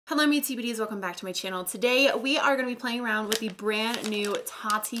Hello me TBDs, welcome back to my channel. Today we are going to be playing around with the brand new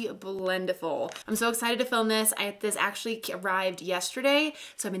Tati Blendiful. I'm so excited to film this. This actually arrived yesterday,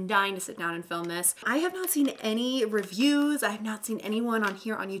 so I've been dying to sit down and film this. I have not seen any reviews. I have not seen anyone on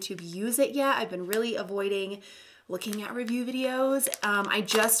here on YouTube use it yet. I've been really avoiding looking at review videos. I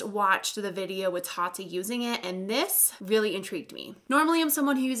just watched the video with Tati using it and this really intrigued me. Normally I'm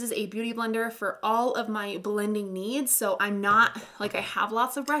someone who uses a beauty blender for all of my blending needs, so I'm not like I have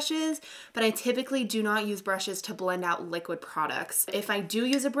lots of brushes, but I typically do not use brushes to blend out liquid products. If I do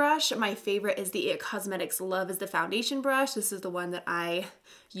use a brush, my favorite is the IT Cosmetics Love is the foundation brush. This is the one that I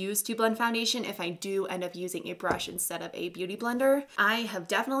use to blend foundation if I do end up using a brush instead of a beauty blender. I have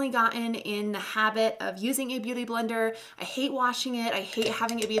definitely gotten in the habit of using a beauty blender. I hate washing it. I hate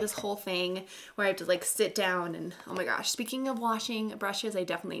having it be this whole thing where I have to like sit down and oh my gosh, speaking of washing brushes, I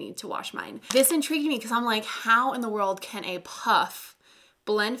definitely need to wash mine. This intrigued me because I'm like, how in the world can a puff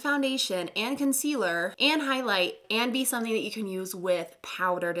blend foundation and concealer and highlight and be something that you can use with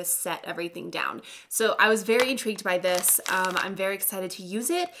powder to set everything down? So I was very intrigued by this. I'm very excited to use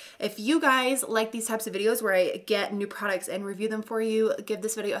it. If you guys like these types of videos where I get new products and review them for you, give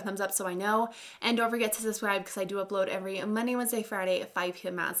this video a thumbs up so I know. And don't forget to subscribe because I do upload every Monday, Wednesday, Friday at 5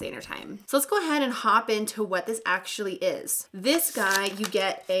 p.m. Mountain Standard Time. So let's go ahead and hop into what this actually is. This guy, you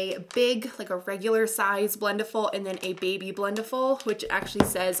get a big, like a regular size Blendiful and then a baby Blendiful, which actually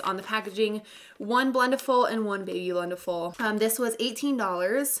says on the packaging, one Blendiful and one baby Blendiful. This was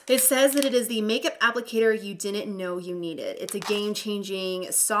 $18. It says that it is the makeup applicator you didn't know you needed. It's a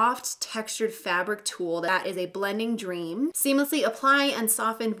game-changing, soft, textured fabric tool that is a blending dream. Seamlessly apply and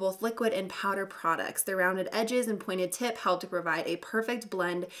soften both liquid and powder products. The rounded edges and pointed tip help to provide a perfect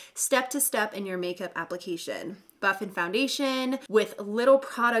blend step to step in your makeup application. Buff and foundation with little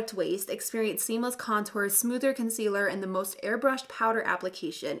product waste, experience seamless contours, smoother concealer, and the most airbrushed powder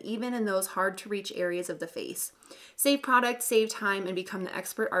application, even in those hard to reach areas of the face. Save product, save time, and become the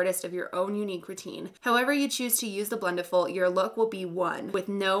expert artist of your own unique routine. However you choose to use the Blendiful, your look will be one with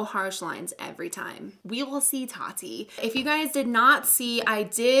no harsh lines every time. We will see, Tati. If you guys did not see, I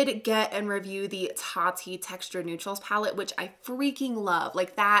did get and review the Tati Texture Neutrals palette, which I freaking love.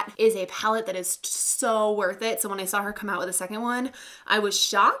 Like that is a palette that is so worth it. So when I saw her come out with a second one, I was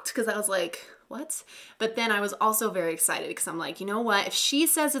shocked because I was like, what? But then I was also very excited because I'm like, you know what? If she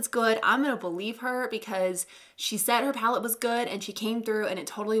says it's good, I'm gonna believe her because she said her palette was good and she came through and it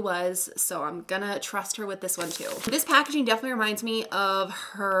totally was. So I'm gonna trust her with this one too. This packaging definitely reminds me of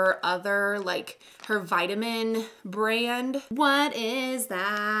her other, like her vitamin brand. What is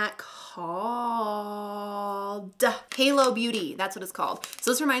that called? Halo Beauty, that's what it's called. So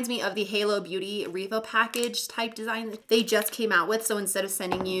this reminds me of the Halo Beauty refill package type design that they just came out with. So instead of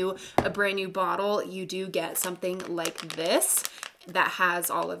sending you a brand new bottle, you do get something like this that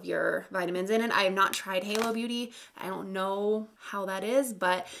has all of your vitamins in it. I have not tried Halo Beauty. I don't know how that is,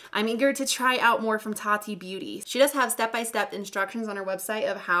 but I'm eager to try out more from Tati Beauty. She does have step-by-step instructions on her website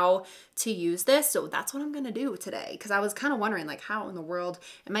of how to use this, so that's what I'm gonna do today because I was kind of wondering like how in the world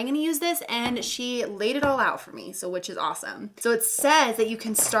am I gonna use this, and she laid it all out for me, so which is awesome. So it says that you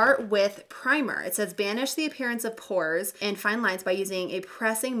can start with primer. It says banish the appearance of pores and fine lines by using a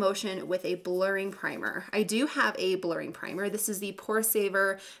pressing motion with a blurring primer. I do have a blurring primer. This is the Pore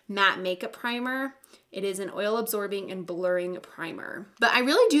Saver Matte Makeup Primer. It is an oil absorbing and blurring primer. But I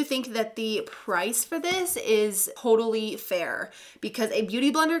really do think that the price for this is totally fair because a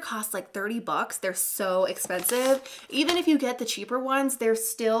beauty blender costs like 30 bucks. They're so expensive. Even if you get the cheaper ones, they're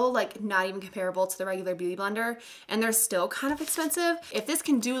still like not even comparable to the regular beauty blender and they're still kind of expensive. If this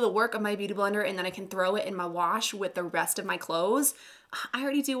can do the work of my beauty blender and then I can throw it in my wash with the rest of my clothes, I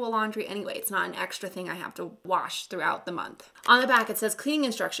already do a laundry anyway. It's not an extra thing I have to wash throughout the month. On the back, it says cleaning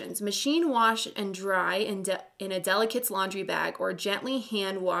instructions. Machine wash and dry in a delicate's laundry bag or gently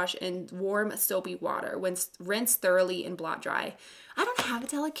hand wash in warm soapy water. Rinse thoroughly and blot dry. I don't have a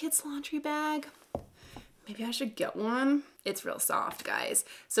delicate's laundry bag. Maybe I should get one. It's real soft, guys.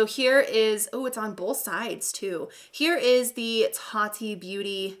 So here is, oh, it's on both sides too. Here is the Tati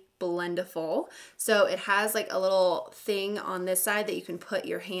Beauty Blendiful. So it has like a little thing on this side that you can put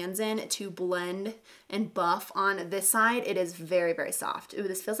your hands in to blend and buff on this side. It is very, very soft. Ooh,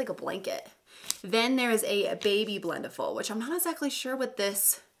 this feels like a blanket. Then there's a baby Blendiful, which I'm not exactly sure what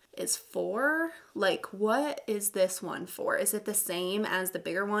this is for. Like, what is this one for? Is it the same as the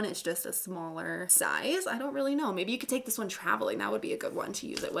bigger one? It's just a smaller size? I don't really know. Maybe you could take this one traveling. That would be a good one to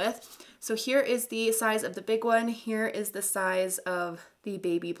use it with. So here is the size of the big one. Here is the size of the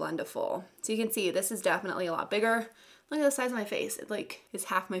baby Blendiful. So you can see this is definitely a lot bigger. Look at the size of my face. It like is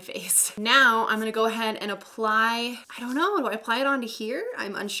half my face. Now I'm gonna go ahead and apply, I don't know, do I apply it onto here?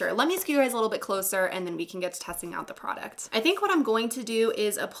 I'm unsure. Let me scoot you guys a little bit closer and then we can get to testing out the product. I think what I'm going to do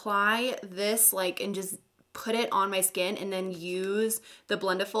is apply this like and just put it on my skin and then use the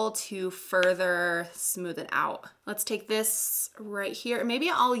Blendiful to further smooth it out. Let's take this right here. Maybe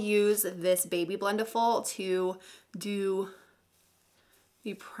I'll use this baby Blendiful to do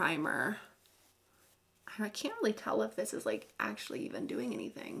the primer. I can't really tell if this is like actually even doing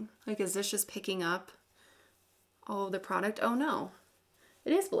anything. Like, is this just picking up all of the product? Oh no,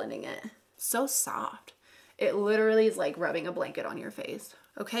 it is blending it. So soft. It literally is like rubbing a blanket on your face.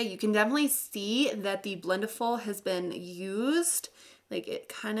 Okay, you can definitely see that the Blendiful has been used. Like, it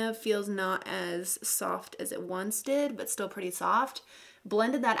kind of feels not as soft as it once did, but still pretty soft.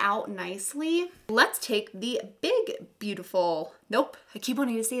 Blended that out nicely. Let's take the big, beautiful, nope, I keep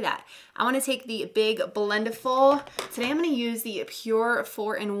wanting to say that. I wanna take the big Blendiful. Today I'm gonna use the Pure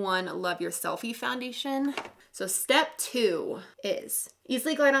 4-in-1 Love Your Selfie foundation. So step 2 is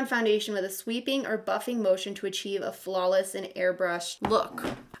easily glide on foundation with a sweeping or buffing motion to achieve a flawless and airbrushed look.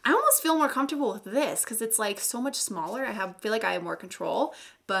 I almost feel more comfortable with this because it's like so much smaller. Feel like I have more control,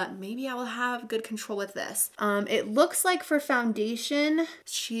 but maybe I will have good control with this. It looks like for foundation,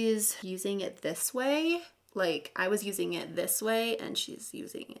 she's using it this way. Like, I was using it this way and she's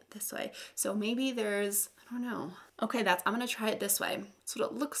using it this way. So maybe there's, I don't know. Okay, I'm gonna try it this way. That's what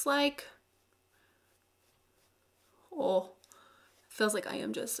it looks like. Oh, feels like I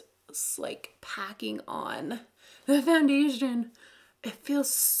am just like packing on the foundation. It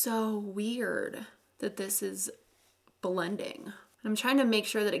feels so weird that this is blending. I'm trying to make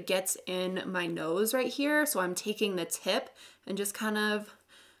sure that it gets in my nose right here. So I'm taking the tip and just kind of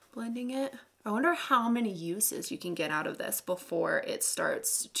blending it. I wonder how many uses you can get out of this before it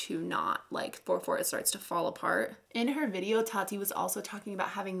starts to before it starts to fall apart. In her video, Tati was also talking about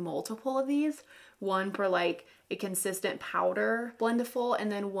having multiple of these. One for like a consistent powder Blendiful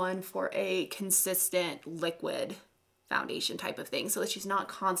and then one for a consistent liquid foundation type of thing, so that she's not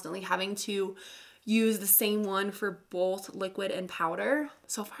constantly having to use the same one for both liquid and powder.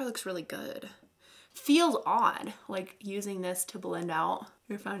 So far looks really good. Feels odd like using this to blend out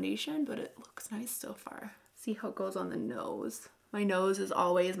your foundation, but it looks nice so far. See how it goes on the nose. My nose is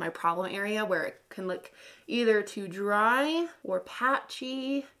always my problem area where it can look either too dry or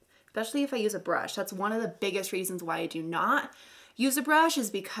patchy, especially if I use a brush. That's one of the biggest reasons why I do not use a brush, is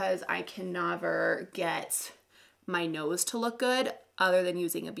because I can never get my nose to look good other than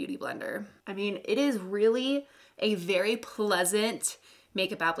using a beauty blender. I mean, it is really a very pleasant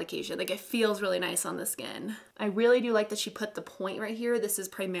makeup application. Like, it feels really nice on the skin. I really do like that she put the point right here. This is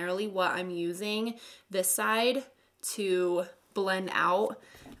primarily what I'm using this side to blend out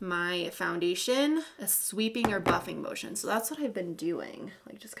my foundation, a sweeping or buffing motion. So that's what I've been doing,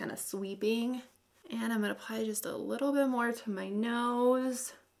 like just kind of sweeping. And I'm gonna apply just a little bit more to my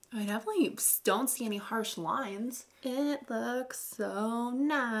nose. I definitely don't see any harsh lines. It looks so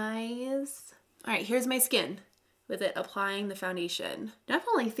nice. All right, here's my skin with it applying the foundation.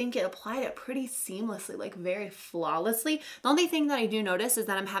 Definitely think it applied it pretty seamlessly, like very flawlessly. The only thing that I do notice is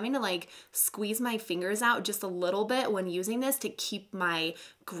that I'm having to like squeeze my fingers out just a little bit when using this to keep my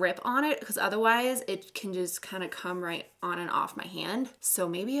grip on it, because otherwise it can just kind of come right on and off my hand. So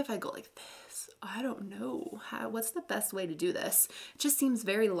maybe if I go like this, I don't know, what's the best way to do this? It just seems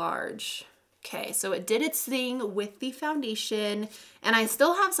very large. Okay, so it did its thing with the foundation, and I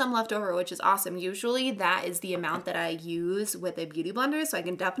still have some left over, which is awesome. Usually that is the amount that I use with a beauty blender, so I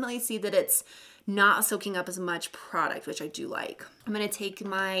can definitely see that it's not soaking up as much product, which I do like. I'm gonna take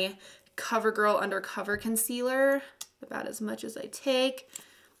my CoverGirl Undercover Concealer, about as much as I take.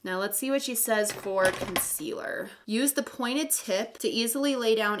 Now let's see what she says for concealer. Use the pointed tip to easily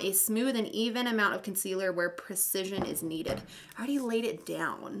lay down a smooth and even amount of concealer where precision is needed. I already laid it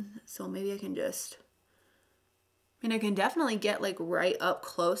down, so maybe I can just, I can definitely get like right up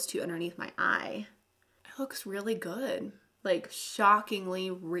close to underneath my eye. It looks really good. Like shockingly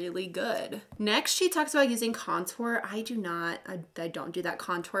really good. Next, she talks about using contour. I don't do that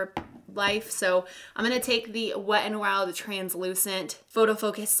contour life. So I'm gonna take the Wet n Wild Translucent Photo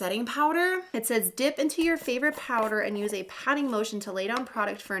Focus Setting Powder. It says dip into your favorite powder and use a patting motion to lay down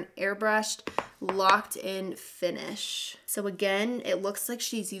product for an airbrushed, locked in finish. So again, it looks like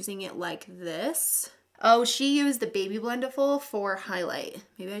she's using it like this. Oh, she used the Baby Blendiful for highlight.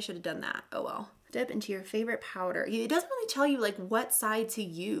 Maybe I should have done that. Oh well. Dip into your favorite powder. It doesn't really tell you like what side to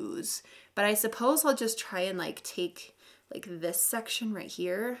use, but I suppose I'll just try and like take like this section right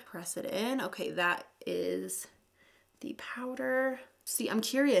here, press it in. Okay, that is the powder. See, I'm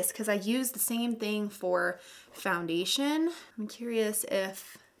curious because I use the same thing for foundation. I'm curious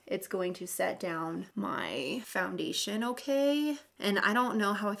if it's going to set down my foundation okay. And I don't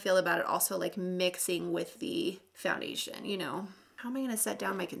know how I feel about it also like mixing with the foundation, you know. How am I gonna set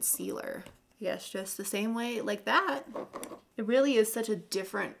down my concealer? Yes, just the same way like that. It really is such a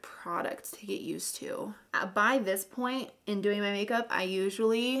different product to get used to. By this point in doing my makeup, I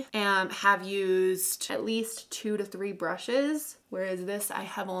usually have used at least 2 to 3 brushes, whereas this I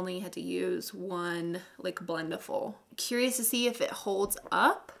have only had to use one like Blendiful. Curious to see if it holds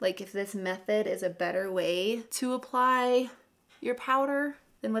up, like if this method is a better way to apply your powder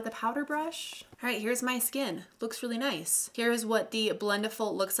than with a powder brush. All right, here's my skin. Looks really nice. Here's what the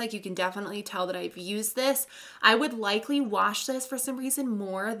Blendiful looks like. You can definitely tell that I've used this. I would likely wash this for some reason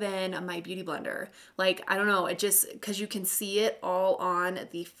more than my Beauty Blender. Like, I don't know, it just, cause you can see it all on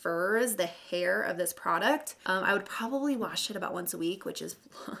the furs, the hair of this product. I would probably wash it about once a week, which is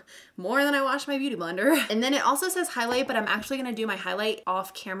more than I wash my Beauty Blender. And then it also says highlight, but I'm actually gonna do my highlight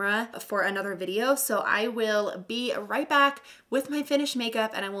off camera for another video. So I will be right back with my finished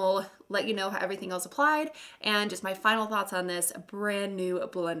makeup and I will let you know how everything else applied and just my final thoughts on this brand new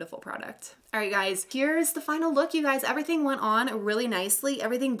Blendiful product. All right, guys, here's the final look, you guys. Everything went on really nicely.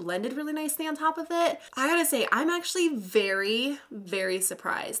 Everything blended really nicely on top of it. I gotta say, I'm actually very, very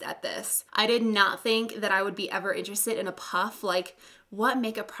surprised at this. I did not think that I would be ever interested in a puff. Like, what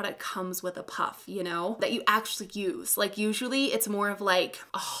makeup product comes with a puff, you know, that you actually use? Like usually it's more of like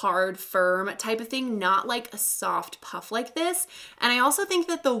a hard, firm type of thing, not like a soft puff like this. And I also think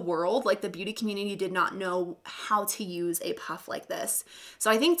that the world, like the beauty community, did not know how to use a puff like this. So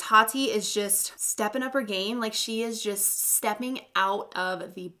I think Tati is just stepping up her game. Like she is just stepping out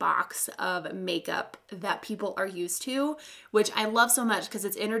of the box of makeup that people are used to, which I love so much because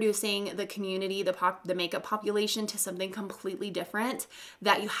it's introducing the community, the makeup population to something completely different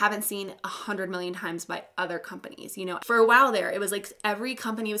that you haven't seen 100 million times by other companies. You know, for a while there, it was like every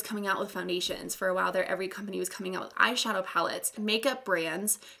company was coming out with foundations. For a while there, every company was coming out with eyeshadow palettes. Makeup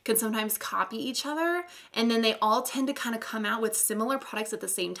brands can sometimes copy each other, and then they all tend to kind of come out with similar products at the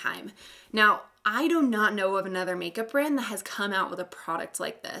same time. Now, I do not know of another makeup brand that has come out with a product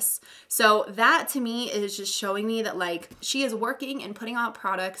like this. So that to me is just showing me that like she is working and putting out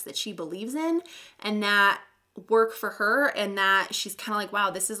products that she believes in and that work for her, and that she's kind of like, wow,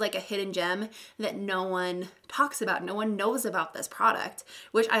 this is like a hidden gem that no one talks about. No one knows about this product,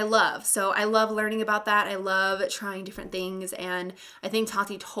 which I love. So I love learning about that. I love trying different things. And I think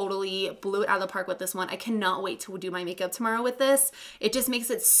Tati totally blew it out of the park with this one. I cannot wait to do my makeup tomorrow with this. It just makes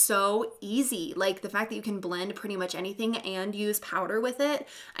it so easy. Like the fact that you can blend pretty much anything and use powder with it.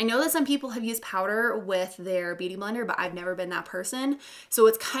 I know that some people have used powder with their Beauty Blender, but I've never been that person. So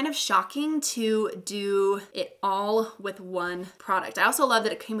it's kind of shocking to do it all with one product. I also love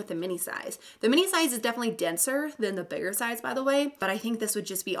that it came with the mini size. The mini size is definitely denser than the bigger size, by the way, but I think this would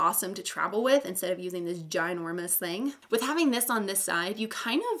just be awesome to travel with instead of using this ginormous thing. With having this on this side, you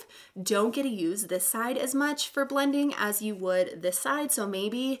kind of don't get to use this side as much for blending as you would this side. So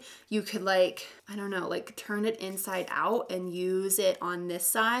maybe you could like, I don't know, like turn it inside out and use it on this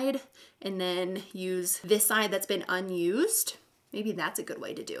side and then use this side that's been unused. Maybe that's a good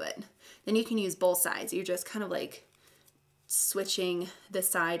way to do it. Then you can use both sides. You're just kind of like switching the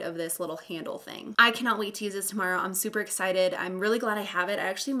side of this little handle thing. I cannot wait to use this tomorrow. I'm super excited. I'm really glad I have it. I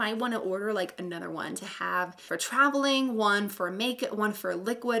actually might want to order like another one to have for traveling, one for makeup, one for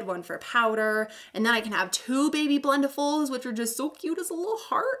liquid, one for powder, and then I can have 2 baby Blendifuls, which are just so cute as a little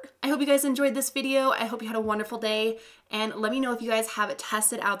heart. I hope you guys enjoyed this video. I hope you had a wonderful day, and let me know if you guys have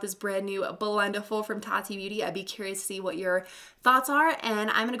tested out this brand new Blendiful from Tati Beauty. I'd be curious to see what your thoughts are, and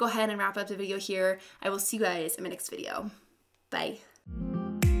I'm gonna go ahead and wrap up the video here. I will see you guys in my next video. Bye.